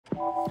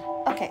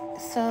Okay,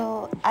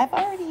 so I've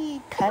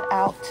already cut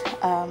out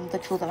the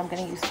tool that I'm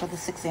going to use for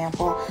this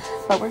example,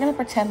 but we're going to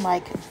pretend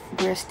like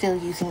we're still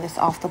using this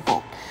off the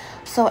bolt.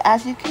 So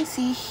as you can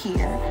see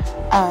here,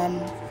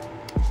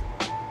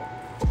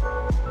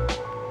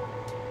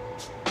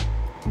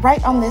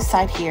 right on this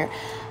side here,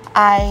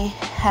 I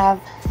have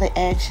the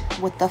edge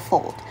with the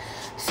fold.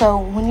 So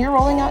when you're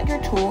rolling out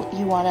your tool,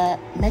 you want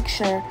to make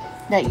sure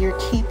that you're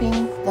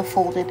keeping the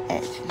folded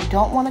edge. You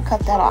don't want to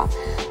cut that off.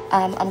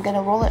 I'm going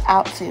to roll it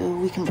out so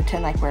we can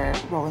pretend like we're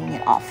rolling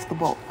it off the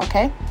bolt,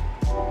 okay?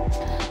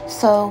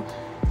 So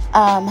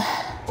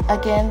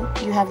again,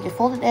 you have your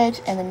folded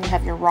edge, and then you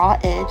have your raw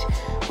edge,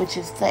 which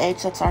is the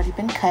edge that's already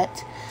been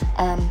cut.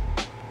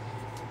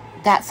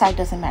 That side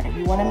doesn't matter.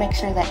 You want to make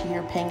sure that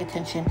you're paying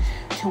attention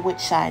to which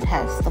side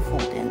has the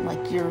fold in.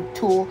 Like your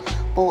tool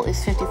bolt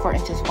is 54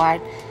 inches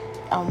wide.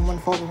 When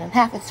folded in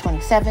half, it's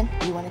 27.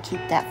 You want to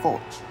keep that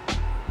fold.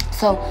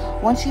 So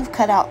once you've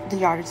cut out the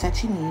yardage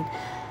that you need,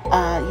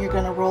 you're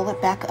going to roll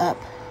it back up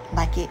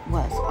like it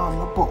was on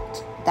the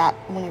bolt. That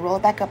when you roll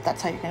it back up,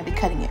 that's how you're going to be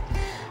cutting it.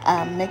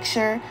 Make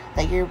sure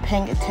that you're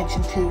paying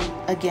attention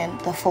to, again,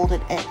 the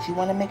folded edge. You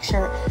want to make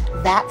sure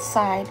that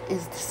side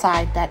is the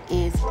side that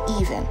is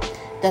even.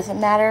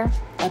 Doesn't matter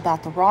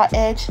about the raw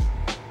edge,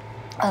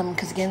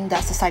 because again,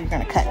 that's the side you're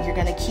going to cut. You're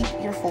going to keep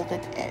your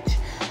folded edge.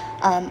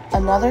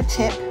 Another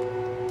tip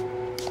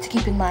to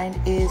keep in mind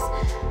is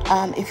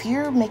if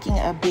you're making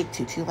a big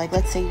tutu, like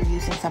let's say you're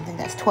using something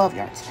that's 12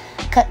 yards,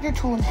 cut your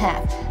tool in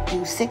half,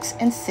 do 6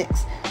 and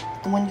 6.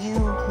 When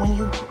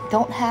you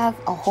don't have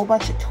a whole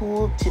bunch of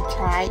tool to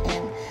try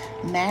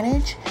and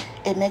manage,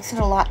 it makes it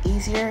a lot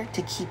easier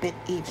to keep it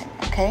even,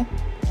 okay?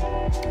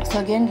 So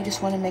again, you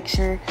just want to make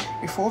sure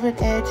your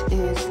folded edge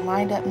is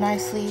lined up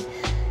nicely,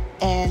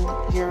 and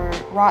your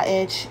raw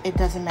edge, it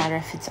doesn't matter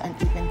if it's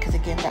uneven, because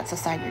again, that's the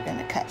side you're going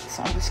to cut.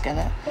 So I'm just going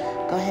to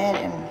go ahead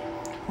and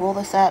roll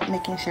this up,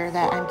 making sure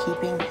that I'm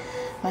keeping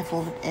my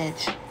folded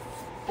edge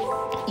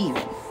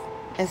even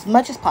as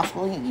much as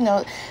possible. You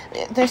know,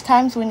 there's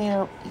times when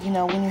you're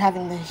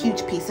having the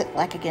huge piece,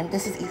 like again,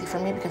 this is easy for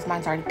me because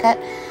mine's already cut,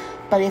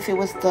 but if it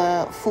was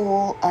the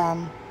full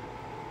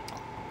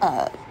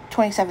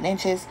 27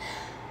 inches,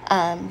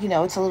 you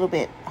know, it's a little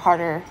bit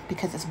harder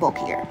because it's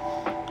bulkier.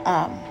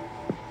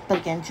 But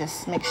again,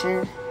 just make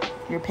sure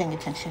you're paying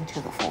attention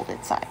to the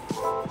folded side.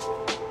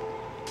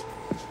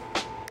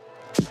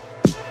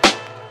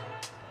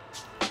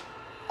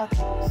 Okay,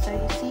 so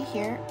you see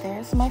here,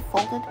 there's my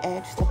folded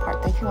edge, the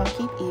part that you want to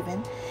keep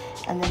even.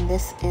 And then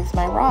this is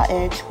my raw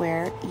edge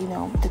where, you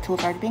know, the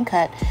tool's already been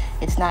cut.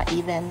 It's not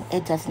even,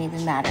 it doesn't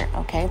even matter,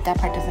 okay? That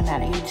part doesn't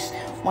matter. You just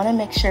want to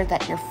make sure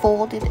that your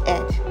folded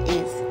edge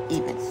is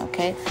even,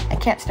 okay? I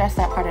can't stress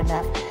that part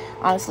enough.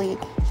 Honestly,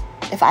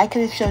 if I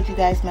could have showed you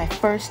guys my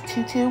first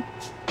tutu,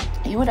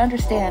 you would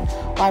understand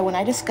why when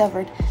I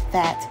discovered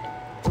that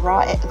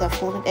the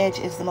folded edge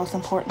is the most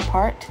important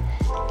part,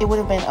 it would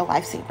have been a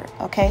lifesaver,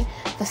 okay?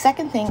 The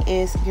second thing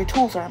is your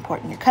tools are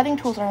important. Your cutting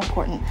tools are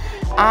important.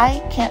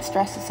 I can't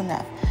stress this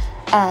enough.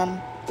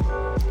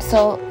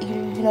 So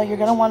you know, you're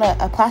going to want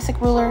a plastic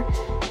ruler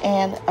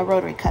and a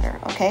rotary cutter,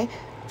 okay?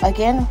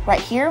 Again,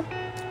 right here,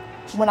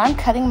 when I'm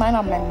cutting mine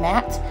on my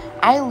mat,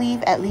 I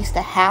leave at least a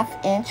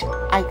 ½ inch.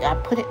 I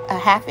put it a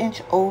 ½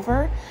 inch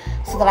over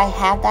so that I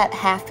have that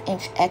 ½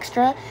 inch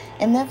extra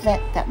in the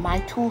event that my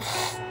tool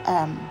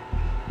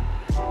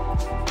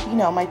you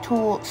know, my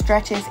tool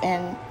stretches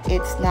and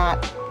it's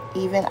not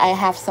even. I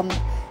have some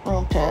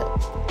room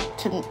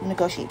to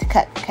negotiate, to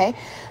cut, okay?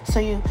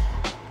 So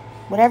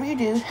whatever you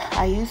do,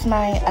 I use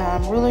my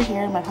ruler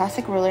here, my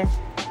plastic ruler.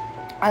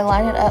 I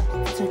line it up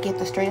to get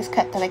the straightest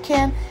cut that I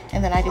can,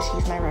 and then I just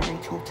use my rotary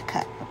tool to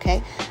cut,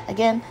 okay?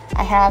 Again,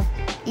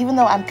 even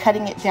though I'm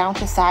cutting it down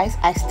to size,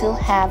 I still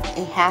have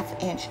a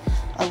 ½ inch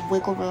of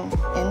wiggle room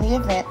in the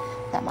event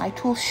that my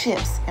tool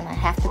shifts and I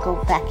have to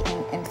go back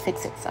in and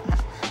fix it somehow,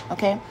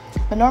 okay?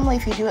 But normally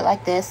if you do it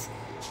like this,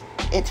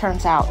 it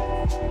turns out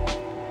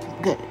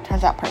good. It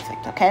turns out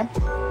perfect, okay?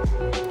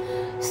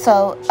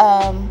 So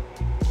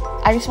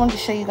I just wanted to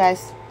show you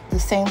guys the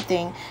same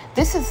thing.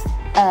 This is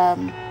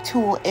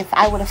tool, if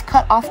I would have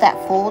cut off that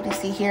fold, you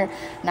see here,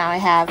 now I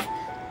have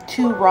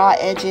 2 raw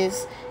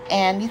edges,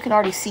 and you can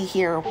already see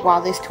here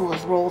while this tool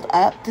is rolled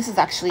up, this is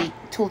actually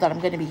a tool that I'm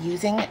going to be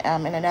using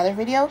in another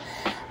video,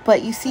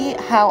 but you see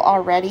how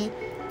already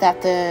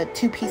that the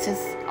 2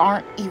 pieces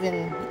aren't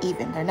even,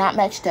 they're not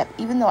matched up,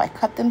 even though I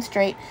cut them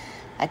straight.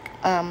 Like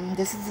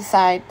this is the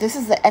side, this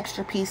is the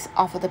extra piece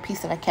off of the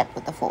piece that I kept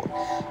with the fold,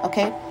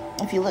 okay?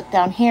 If you look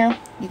down here,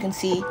 you can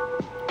see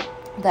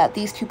that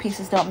these 2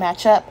 pieces don't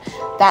match up.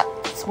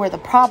 That's where the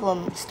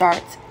problem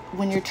starts,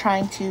 when you're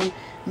trying to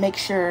make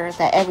sure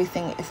that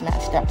everything is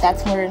matched up.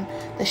 That's where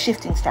the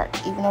shifting starts.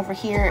 Even over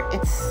here,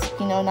 it's,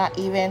 you know, not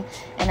even,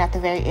 and at the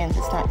very end,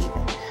 it's not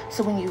even.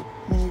 So when you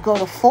go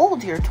to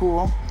fold your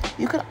tool,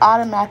 you can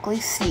automatically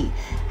see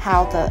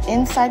how the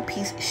inside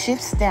piece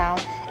shifts down,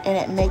 and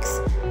it makes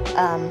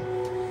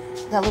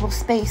that little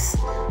space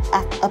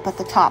up at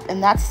the top.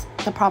 And that's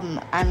the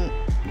problem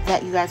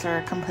that you guys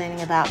are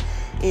complaining about,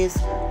 is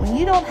when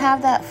you don't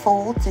have that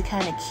fold to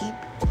kind of keep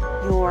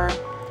your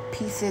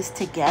pieces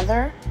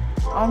together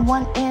on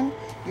one end,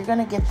 you're going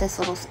to get this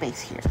little space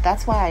here.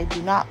 That's why I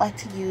do not like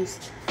to use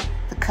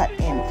the cut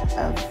end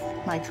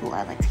of my tool.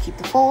 I like to keep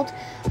the fold,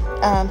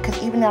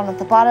 because even down at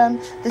the bottom,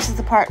 this is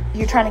the part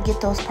you're trying to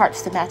get those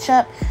parts to match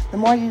up. The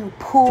more you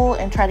pull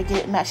and try to get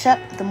it matched up,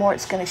 the more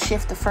it's going to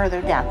shift the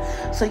further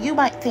down. So you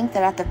might think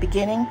that at the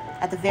beginning,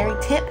 at the very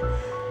tip,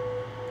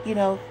 you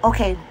know,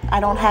 okay, I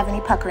don't have any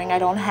puckering, I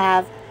don't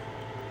have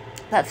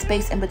that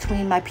space in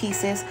between my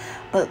pieces,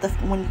 but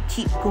when you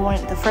keep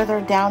going, the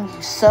further down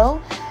you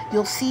sew,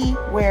 you'll see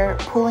where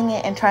pulling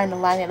it and trying to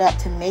line it up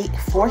to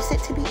force it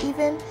to be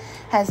even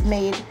has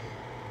made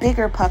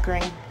bigger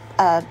puckering,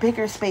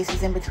 bigger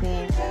spaces in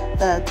between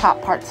the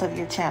top parts of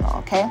your channel.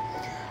 Okay,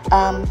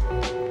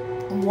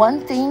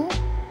 one thing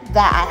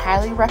that I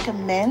highly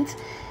recommend,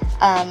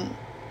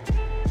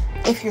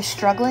 if you're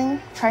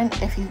struggling,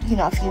 if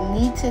you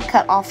need to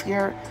cut off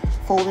your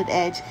folded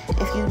edge,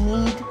 if you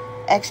need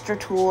extra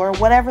tool or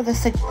whatever the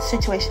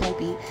situation may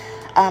be,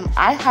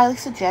 I highly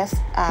suggest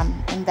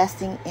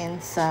investing in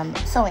some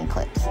sewing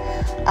clips.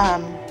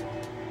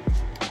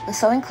 The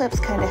sewing clips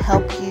kind of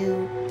help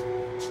you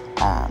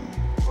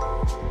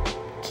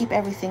keep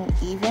everything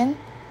even.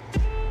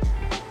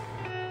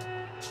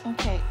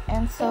 Okay,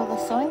 and so the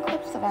sewing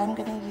clips that I'm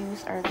going to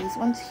use are these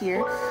ones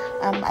here.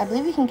 I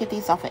believe you can get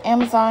these off of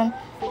Amazon.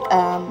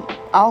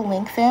 I'll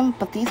link them,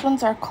 but these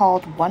ones are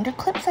called Wonder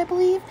Clips, I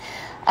believe.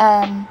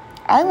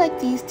 I like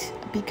these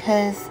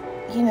because,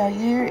 you know,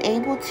 you're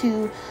able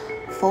to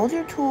fold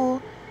your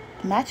tool,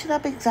 match it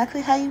up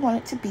exactly how you want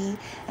it to be,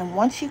 and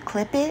once you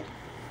clip it,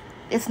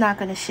 it's not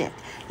going to shift.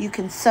 You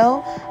can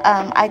sew,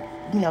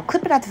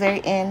 clip it at the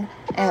very end,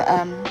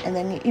 and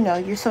then, you know,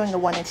 you're sewing a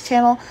 1-inch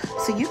channel,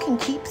 so you can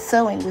keep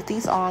sewing with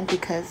these on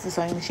because the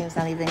sewing machine's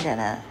not even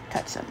gonna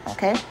touch them.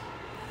 Okay,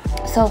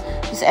 so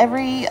just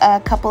every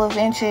couple of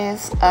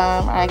inches,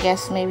 I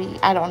guess, maybe,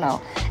 I don't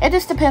know, it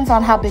just depends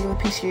on how big of a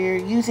piece you're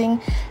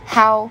using,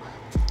 how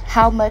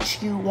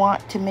much you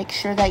want to make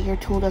sure that your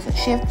tool doesn't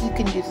shift. You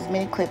can use as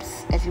many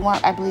clips as you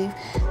want. I believe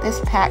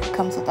this pack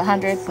comes with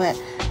 100,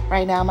 but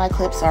right now my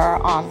clips are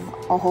on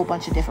a whole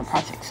bunch of different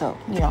projects, so,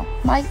 you know,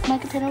 my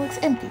container looks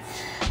empty.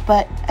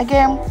 But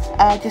again,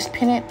 just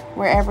pin it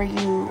wherever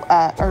you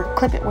or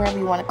clip it wherever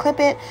you want to clip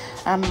it.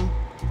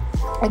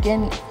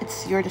 Again,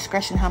 it's your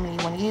discretion how many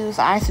you want to use.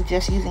 I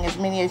suggest using as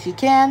many as you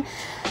can,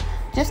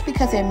 just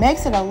because it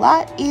makes it a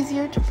lot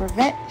easier to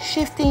prevent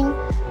shifting.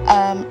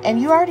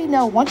 And you already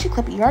know, once you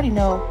clip it, you already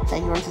know that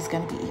yours is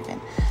going to be even.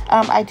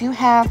 I do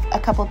have a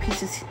couple of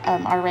pieces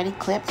already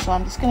clipped, so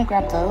I'm just going to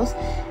grab those,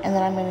 and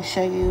then I'm going to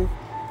show you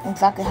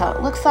exactly how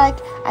it looks like.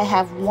 I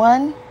have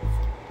one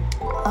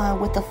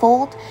with the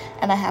fold,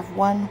 and I have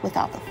one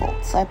without the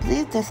fold. So I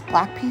believe this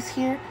black piece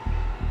here,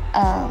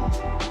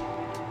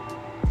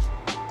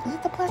 is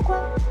it the black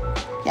one?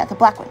 Yeah, the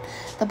black one.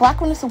 The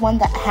black one is the one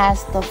that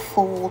has the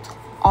fold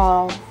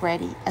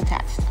already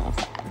attached. So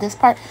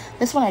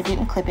this one I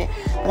didn't clip it,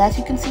 but as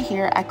you can see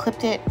here, I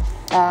clipped it,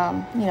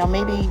 you know,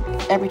 maybe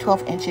every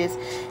 12 inches,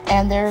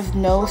 and there's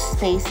no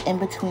space in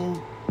between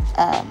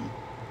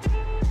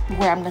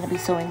where I'm going to be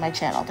sewing my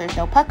channel. There's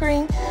no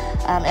puckering.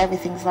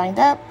 Everything's lined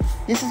up.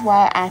 This is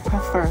why I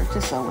prefer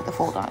to sew with the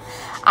fold on.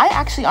 I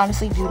actually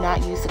honestly do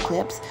not use the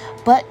clips,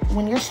 but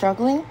when you're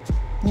struggling,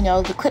 you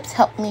know, the clips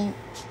help me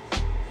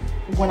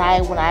when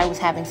I was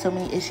having so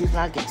many issues, when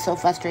I get so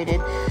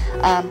frustrated.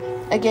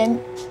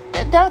 Again,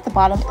 down at the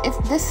bottom,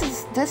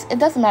 it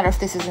doesn't matter if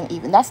this isn't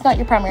even. That's not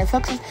your primary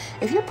focus.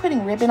 If you're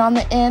putting ribbon on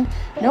the end,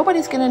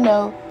 nobody's gonna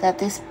know that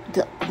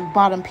the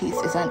bottom piece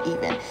is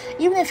uneven.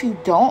 Even if you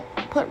don't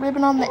put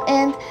ribbon on the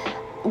end,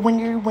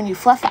 when you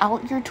fluff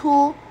out your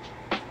tool,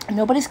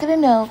 nobody's gonna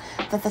know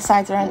that the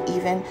sides are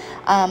uneven.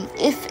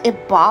 If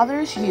it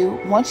bothers you,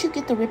 once you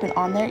get the ribbon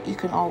on there, you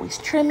can always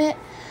trim it.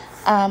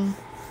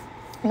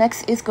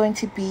 Next is going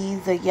to be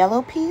the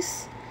yellow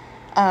piece.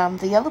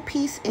 The yellow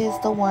piece is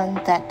the one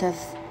that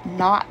does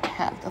not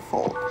have the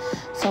fold.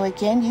 So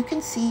again, you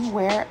can see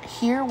where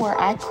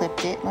I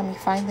clipped it. Let me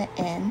find the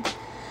end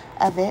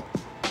of it.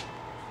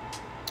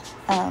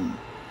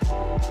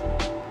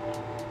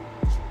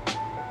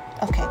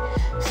 Okay,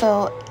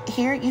 so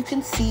here you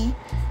can see,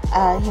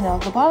 you know,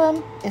 the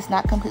bottom is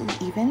not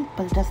completely even,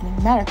 but it doesn't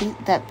even matter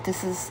that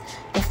this is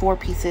the 4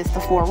 pieces,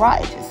 the 4 raw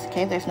edges.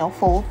 Okay, there's no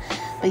fold,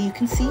 but you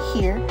can see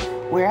here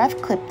where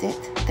I've clipped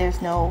it, there's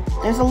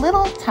a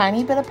little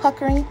tiny bit of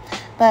puckering,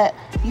 but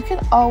you can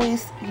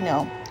always, you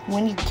know,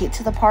 when you get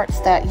to the parts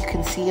that you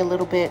can see a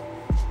little bit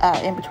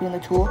in between the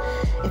tool,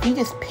 if you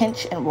just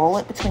pinch and roll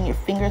it between your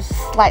fingers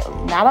slightly,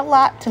 not a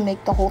lot to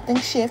make the whole thing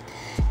shift,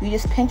 you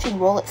just pinch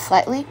and roll it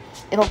slightly,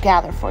 it'll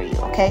gather for you.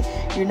 Okay,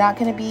 you're not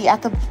going to be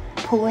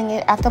pulling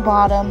it at the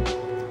bottom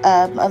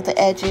of the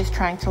edges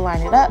trying to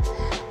line it up,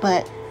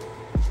 but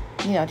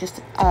you know,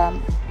 just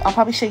I'll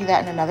probably show you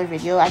that in another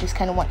video. I just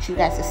kind of want you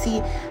guys to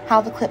see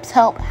how the clips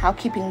help, how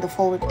keeping the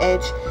folded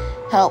edge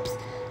helps.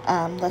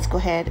 Let's go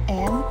ahead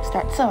and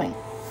start sewing.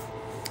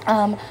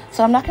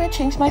 So I'm not going to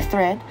change my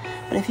thread,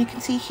 but if you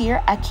can see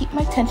here, I keep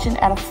my tension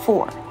at a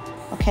 4.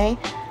 okay?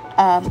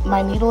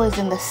 My needle is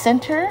in the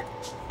center,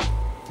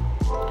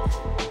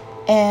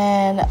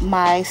 and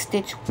my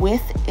stitch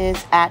width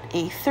is at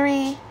a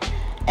 3,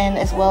 and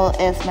as well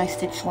as my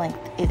stitch length,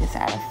 it is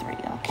at a 3,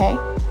 okay?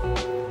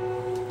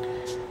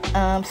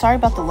 Sorry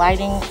about the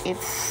lighting.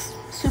 It's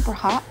super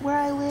hot where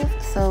I live,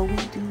 so we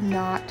do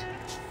not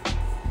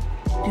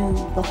do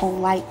the whole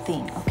light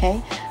thing,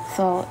 okay?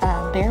 So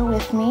bear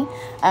with me.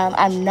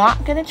 I'm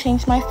not gonna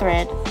change my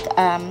thread.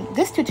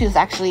 This tutu is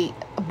actually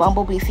a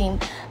bumblebee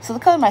themed, so the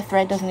color of my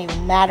thread doesn't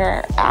even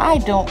matter. I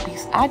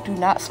do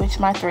not switch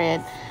my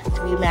thread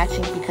to be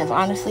matching, because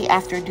honestly,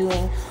 after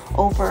doing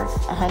over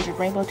 100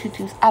 rainbow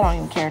tutus, I don't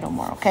even care no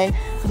more, okay?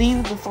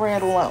 Leave the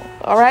thread alone,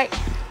 all right?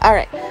 All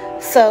right,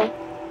 so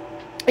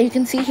you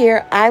can see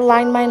here, I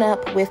line mine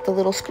up with the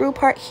little screw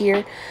part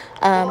here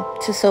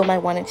to sew my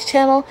 1-inch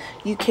channel.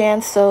 You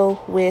can sew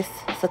with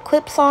the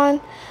clips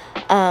on.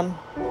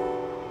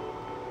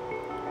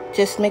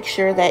 Just make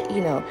sure that,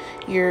 you know,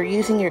 you're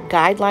using your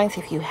guidelines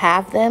if you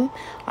have them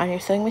on your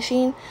sewing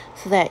machine,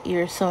 so that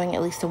you're sewing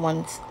at least a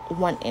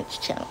 1-inch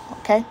channel,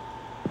 okay?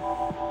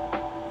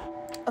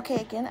 Okay,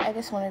 again, I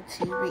just wanted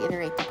to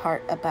reiterate the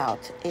part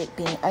about it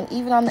being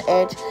uneven on the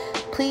edge.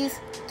 Please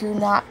do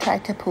not try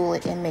to pull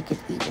it and make it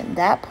even.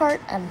 That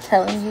part, I'm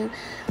telling you,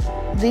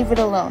 leave it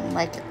alone.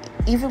 Like,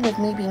 even with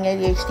me being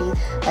ADHD,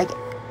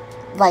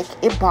 like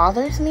it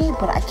bothers me,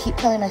 but I keep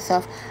telling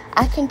myself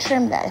I can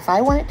trim that. If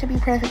I want it to be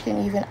perfect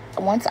and even,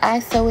 once I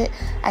sew it,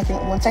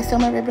 once I sew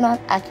my ribbon on,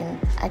 I can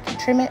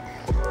trim it.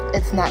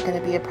 It's not going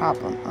to be a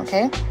problem,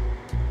 okay?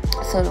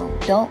 So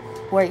don't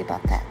worry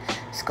about that.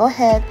 Just go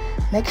ahead,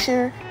 make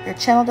sure your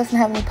channel doesn't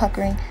have any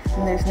puckering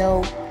and there's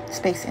no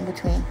space in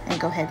between, and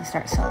go ahead and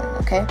start sewing,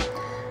 okay?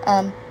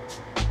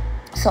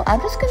 So I'm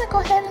just going to go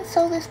ahead and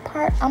sew this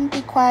part. I'm going to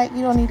be quiet.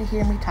 You don't need to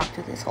hear me talk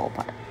to this whole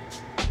part.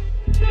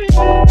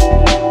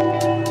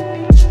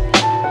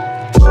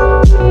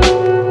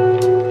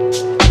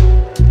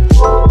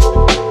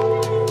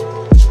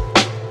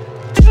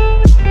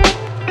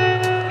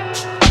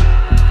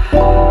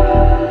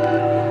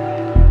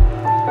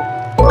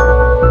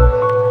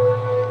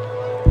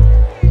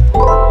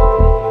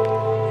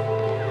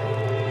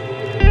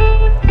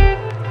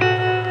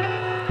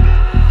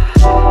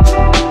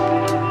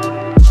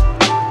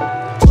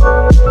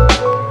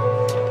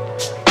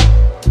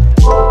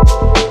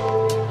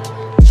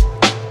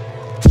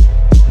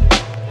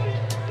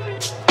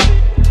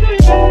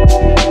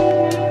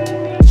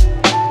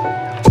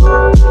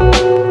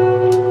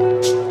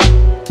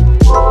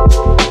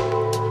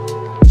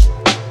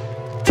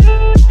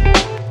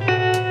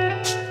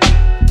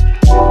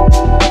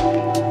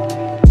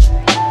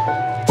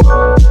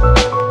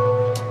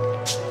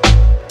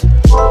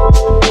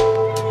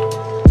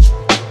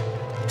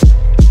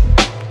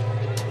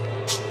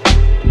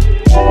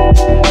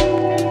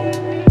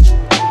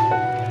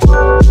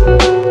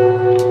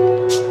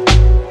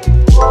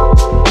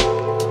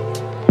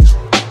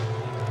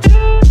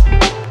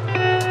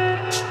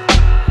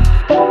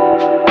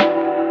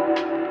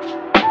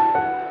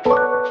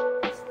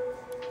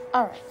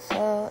 Alright,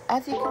 so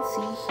as you can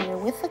see here,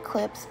 with the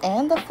clips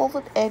and the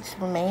folded edge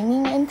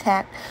remaining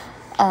intact,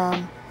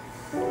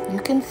 you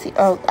can see,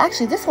 oh,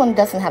 actually this one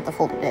doesn't have the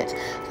folded edge.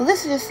 So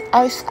this is just,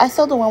 I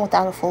sewed the one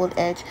without a folded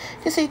edge,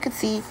 just so you could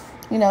see,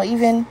 you know,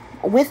 even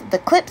with the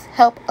clips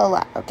help a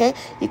lot, okay?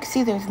 You can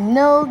see there's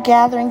no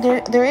gathering.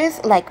 There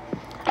is like,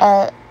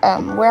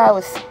 where I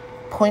was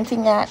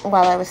pointing at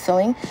while I was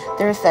sewing,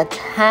 there's a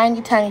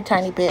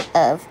tiny bit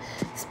of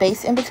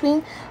space in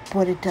between,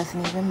 but it doesn't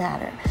even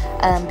matter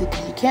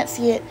because you can't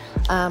see it.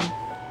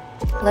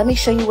 Let me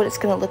show you what it's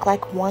going to look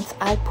like once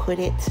I put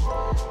it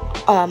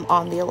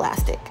on the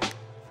elastic.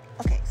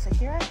 Okay, so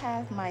here I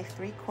have my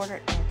 3/4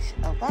 inch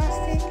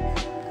elastic.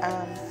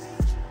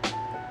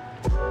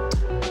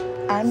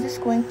 I'm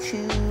just going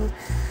to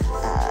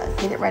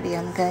get it ready.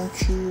 I'm going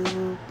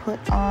to put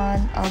on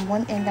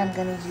one end, I'm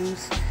going to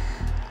use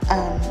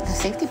the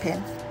safety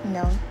pin. You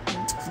know,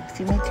 if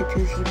you make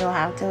tutus, you know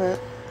how to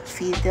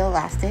feed the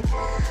elastic.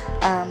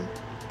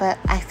 But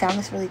I found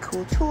this really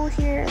cool tool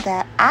here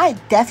that I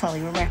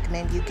definitely would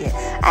recommend you get.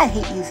 I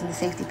hate using the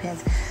safety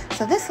pins.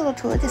 So this little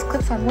tool, it just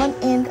clips on one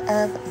end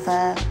of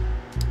the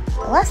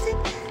elastic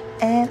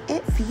and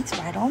it feeds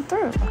right on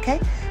through,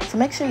 okay? So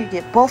make sure you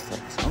get both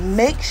layers. So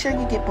make sure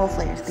you get both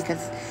layers,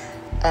 because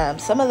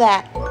some of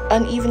that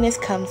unevenness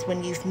comes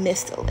when you've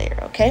missed a layer,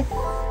 okay?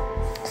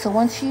 So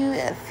once you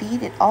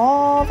feed it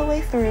all the way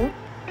through,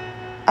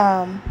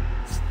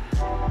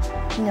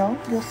 you know,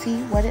 you'll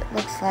see what it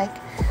looks like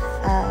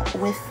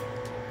with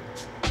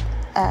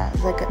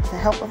the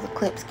help of the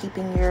clips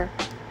keeping your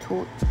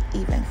tool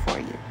even for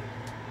you.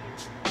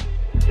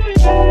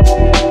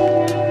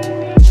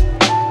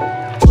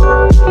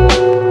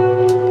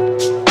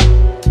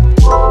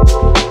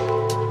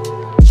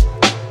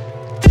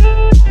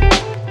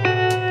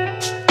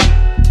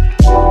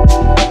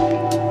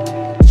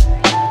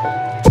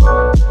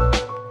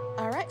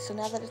 Alright, so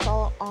now that it's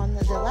all on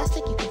the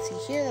elastic, you can see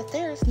here that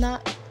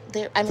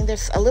there, I mean,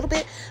 there's a little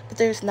bit, but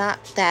there's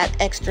not that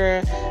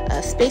extra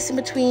space in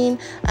between.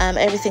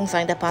 Everything's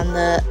lined up on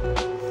the,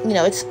 you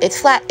know,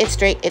 it's flat, it's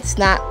straight, it's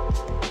not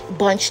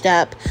bunched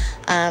up.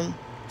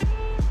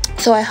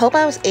 So I hope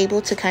I was able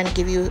to kind of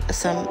give you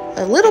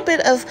a little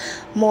bit of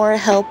more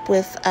help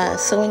with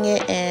sewing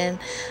it and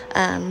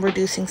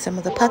reducing some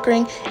of the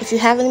puckering. If you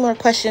have any more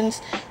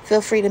questions,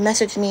 feel free to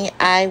message me.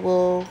 I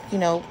will, you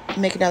know,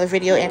 make another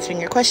video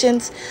answering your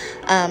questions.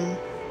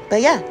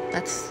 But yeah,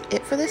 that's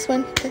it for this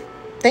one. Okay.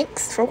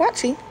 Thanks for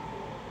watching.